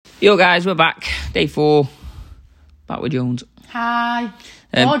Yo guys, we're back. Day 4. Back with Jones. Hi.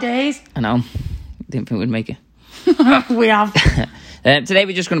 4 days. I know. Didn't think we'd make it. We have. Today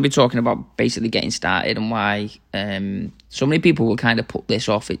we're just going to be talking about basically getting started and why so many people will kind of put this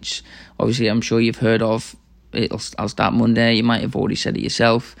off. It's obviously, I'm sure you've heard of I'll start Monday. You might have already said it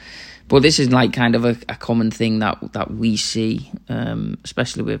yourself. But this is like kind of a common thing that we see,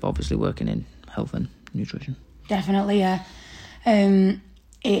 especially with obviously working in health and nutrition. Definitely, yeah.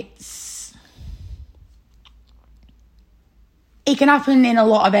 It can happen in a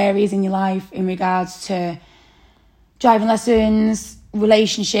lot of areas in your life in regards to driving lessons,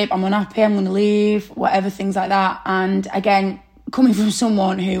 relationship, I'm unhappy, I'm going to leave, whatever, things like that. And again, coming from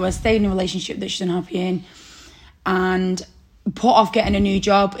someone who has stayed in a relationship that she's unhappy in and put off getting a new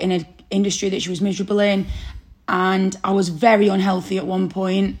job in an industry that she was miserable in, and I was very unhealthy at one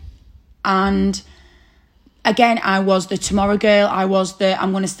point. And again, I was the tomorrow girl. I was the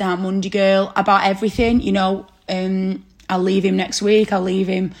I'm going to start Monday girl about everything. You know, I'll leave him next week. I'll leave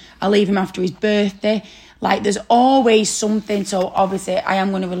him after his birthday. Like, there's always something. So obviously, I am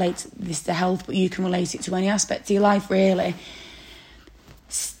going to relate this to health, but you can relate it to any aspect of your life, really.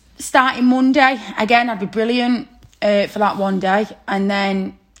 Starting Monday, again, I'd be brilliant for that one day. And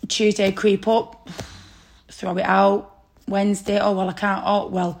then Tuesday, creep up, throw it out. Wednesday, oh, well, I can't. Oh,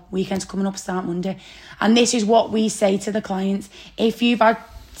 well, weekend's coming up, start Monday. And this is what we say to the clients. If you've had,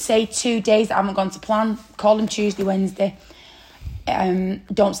 say, 2 days that haven't gone to plan, call them Tuesday, Wednesday.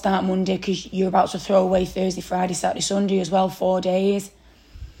 Don't start Monday because you're about to throw away Thursday, Friday, Saturday, Sunday as well, 4 days.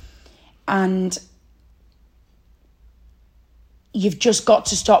 And you've just got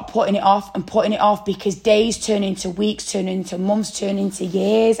to stop putting it off because days turn into weeks, turn into months, turn into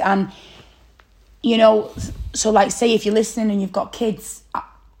years. And, you know, so like, say if you're listening and you've got kids,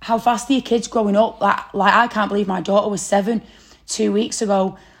 how fast are your kids growing up? Like I can't believe my daughter was 7 2 weeks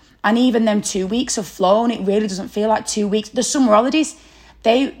ago. And even them 2 weeks have flown. It really doesn't feel like 2 weeks. The summer holidays,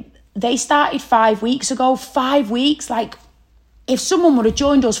 they started 5 weeks ago. 5 weeks, like, if someone would have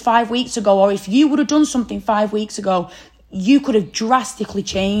joined us 5 weeks ago, or if you would have done something 5 weeks ago, you could have drastically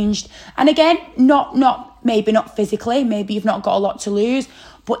changed. And again, maybe not physically, maybe you've not got a lot to lose,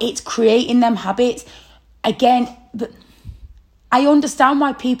 but it's creating them habits. Again, I understand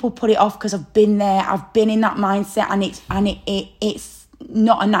why people put it off because I've been there. I've been in that mindset, and it's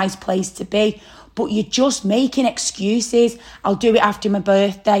not a nice place to be. But you're just making excuses. I'll do it after my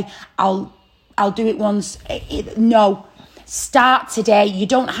birthday. I'll do it once. No, start today. You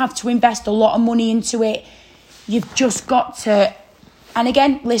don't have to invest a lot of money into it. You've just got to, and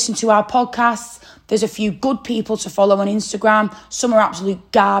again, listen to our podcasts. There's a few good people to follow on Instagram. Some are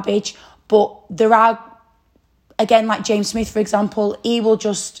absolute garbage, but there are, again, like James Smith, for example, he will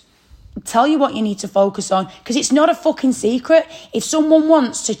just tell you what you need to focus on because it's not a fucking secret. If someone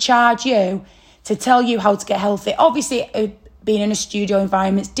wants to charge you to tell you how to get healthy, obviously being in a studio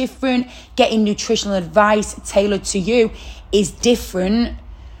environment is different. Getting nutritional advice tailored to you is different.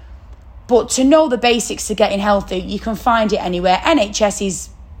 But to know the basics to getting healthy, you can find it anywhere. NHS is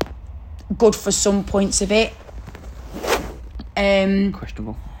good for some points of it.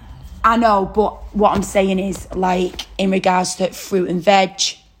 Questionable. I know, but what I'm saying is, like, in regards to fruit and veg,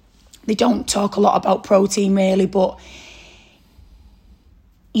 they don't talk a lot about protein really, but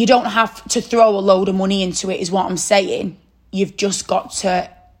you don't have to throw a load of money into it is what I'm saying. You've just got to...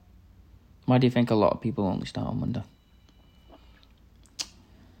 Why do you think a lot of people only start on Monday?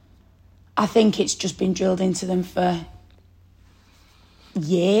 I think it's just been drilled into them for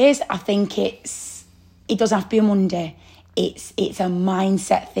years. I think it doesn't have to be a Monday. It's a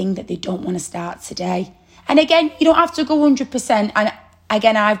mindset thing that they don't want to start today. And again, you don't have to go 100%. And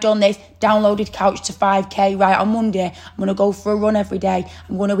again, I've done this, downloaded Couch to 5K. Right, on Monday, I'm going to go for a run every day.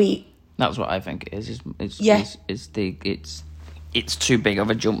 I'm going to eat. That's what I think it is. It's too big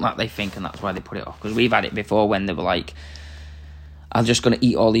of a jump that they think, and that's why they put it off. Because we've had it before when they were like, I'm just going to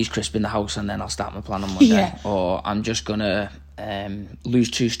eat all these crisps in the house and then I'll start my plan on Monday. Yeah. Or I'm just going to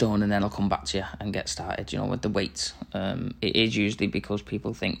lose 2 stone and then I'll come back to you and get started, with the weights. It is usually because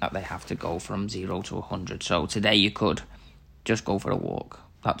people think that they have to go from 0 to 100. So today you could just go for a walk.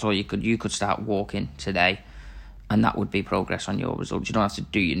 That's all you could. You could start walking today and that would be progress on your results. You don't have to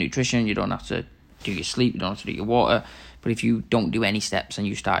do your nutrition. You don't have to do your sleep. You don't have to do your water. But if you don't do any steps and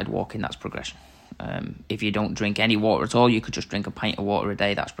you started walking, that's progression. If you don't drink any water at all, you could just drink a pint of water a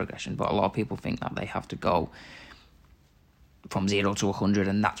day, that's progression. But a lot of people think that they have to go from 0 to 100,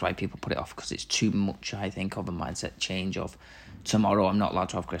 and that's why people put it off, because it's too much, I think, of a mindset change of tomorrow I'm not allowed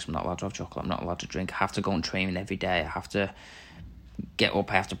to have crisps, I'm not allowed to have chocolate, I'm not allowed to drink, I have to go and train every day, I have to get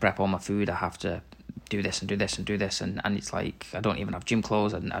up, I have to prep all my food, I have to do this and do this and do this, and it's like I don't even have gym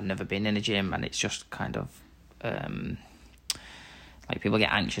clothes, and I've never been in a gym, and it's just kind of like people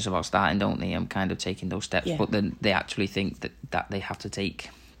get anxious about starting, don't they? I'm kind of taking those steps, but then they actually think that they have to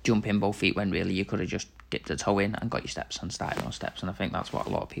jump in both feet, when really you could have just dipped a toe in and got your steps and started on steps. And I think that's what a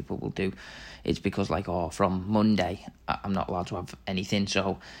lot of people will do. It's because like, from Monday I'm not allowed to have anything,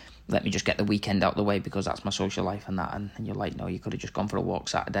 so let me just get the weekend out of the way because that's my social life and that. And you're like, no, you could have just gone for a walk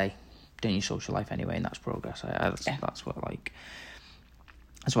Saturday, doing your social life anyway, and that's progress. That's what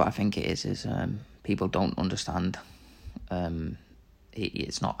I think it is people don't understand.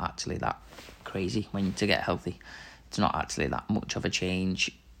 It's not actually that crazy to get healthy. It's not actually that much of a change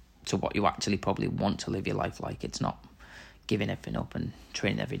to what you actually probably want to live your life like. It's not giving everything up and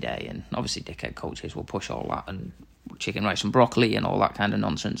training every day, and obviously dickhead coaches will push all that and chicken rice and broccoli and all that kind of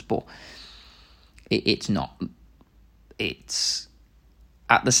nonsense, but it's not. It's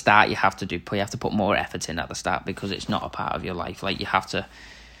at the start you have to put more effort in at the start, because it's not a part of your life. Like you have to,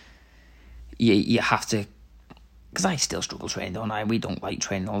 because I still struggle training, don't I? We don't like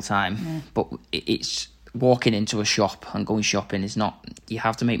training all the time, but it's walking into a shop and going shopping is not. You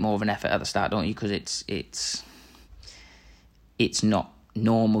have to make more of an effort at the start, don't you? Because it's not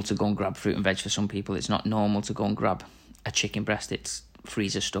normal to go and grab fruit and veg for some people. It's not normal to go and grab a chicken breast. It's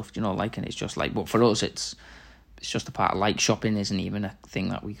freezer stuffed, and it's just like. But for us, it's just a part of, like, shopping isn't even a thing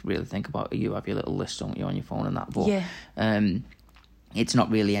that we really think about. You have your little list, don't you, on your phone and that. But it's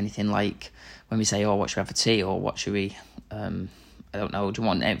not really anything like when we say, what should we have for tea, or what should we, I don't know, do you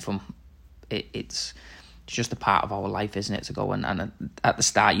want anything from it? It's just a part of our life, isn't it, to go and at the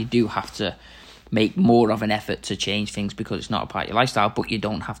start you do have to make more of an effort to change things, because it's not a part of your lifestyle. But you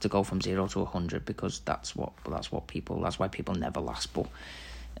don't have to go from 0 to 100, because that's why people never last. But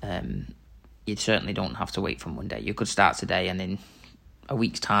you certainly don't have to wait for Monday. You could start today, and in a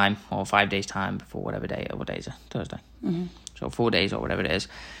week's time or 5 days time, before what day is it? Thursday. Mm-hmm. So 4 days or whatever it is,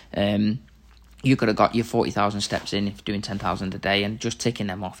 you could have got your 40,000 steps in if you're doing 10,000 a day, and just ticking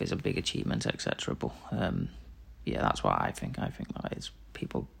them off is a big achievement, etc. But that's what I think. I think that is,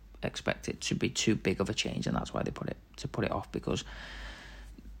 people expect it to be too big of a change, and that's why they put it off, because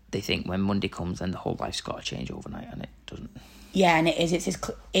they think when Monday comes, then the whole life's got to change overnight, and it doesn't. Yeah, and it is.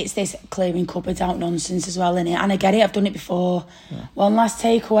 It's this clearing cupboards out nonsense as well, innit? And I get it. I've done it before. Yeah. One last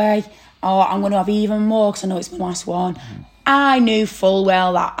takeaway. Oh, I'm going to have even more because I know it's my last one. Mm-hmm. I knew full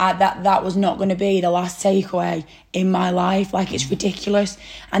well that was not going to be the last takeaway in my life. Like, it's ridiculous.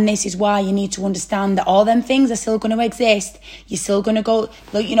 And this is why you need to understand that all them things are still going to exist. You're still going to go,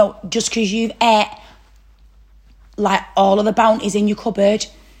 like, just because you've ate like all of the bounties in your cupboard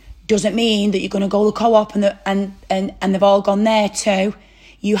doesn't mean that you're going to go to the co-op and they've all gone there too.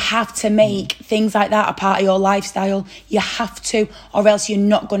 You have to make things like that a part of your lifestyle. You have to, or else you're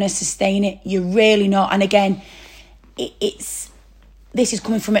not going to sustain it. You're really not. And again, this is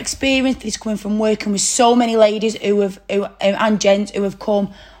coming from experience. This is coming from working with so many ladies and gents who have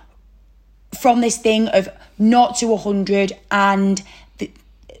come from this thing of 0 to 100, and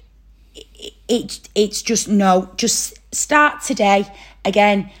it's just no. Just start today.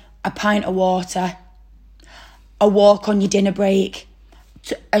 Again, a pint of water, a walk on your dinner break,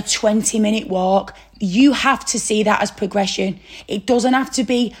 a 20-minute walk. You have to see that as progression. It doesn't have to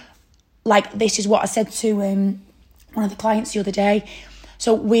be like, this is what I said to one of the clients the other day.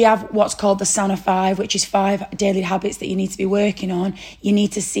 So we have what's called the SANA 5, which is 5 daily habits that you need to be working on. You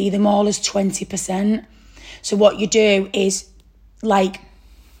need to see them all as 20%. So what you do is, like,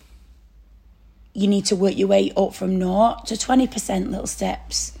 you need to work your way up from 0 to 20%, little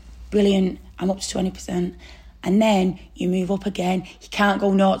steps. Brilliant, I'm up to 20%. And then you move up again. You can't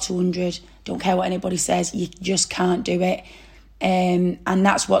go 0 to 100. Don't care what anybody says. You just can't do it. And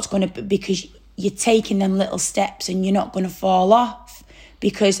that's what's going to be, because you're taking them little steps and you're not going to fall off,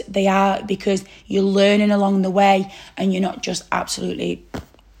 because you're learning along the way, and you're not just absolutely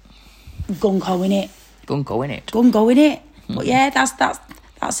gung-ho in it. Gung-go in it. Gung-go in it. But yeah,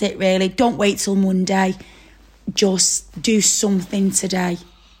 that's it really. Don't wait till Monday. Just do something today.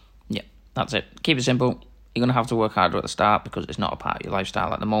 Yeah, that's it. Keep it simple. You're going to have to work harder at the start because it's not a part of your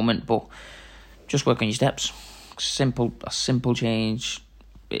lifestyle at the moment, but just work on your steps. A simple change.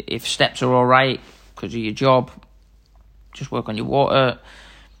 If steps are all right because of your job, just work on your water.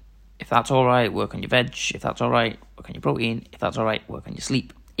 If that's all right, work on your veg. If that's all right, work on your protein. If that's all right, work on your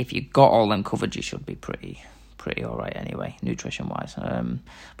sleep. If you got all them covered, you should be pretty all right anyway, nutrition-wise.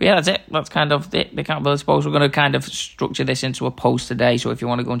 But yeah, that's it. That's kind of it. I can't really suppose we're going to kind of structure this into a post today, so if you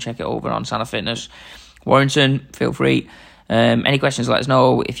want to go and check it over on Sana Fitness Warrington, feel free. Any questions, let us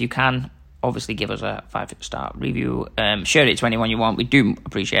know. If you can, obviously give us a 5-star review. Share it to anyone you want. We do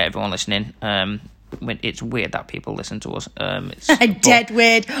appreciate everyone listening. it's weird that people listen to us. It's dead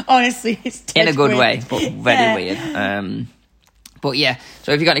weird. Honestly, it's dead in a good weird. way, but very weird. But yeah,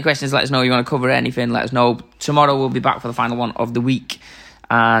 so if you got any questions, let us know. You want to cover anything, let us know. Tomorrow we'll be back for the final one of the week.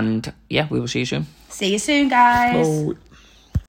 And yeah, we will see you soon. See you soon, guys. Bye.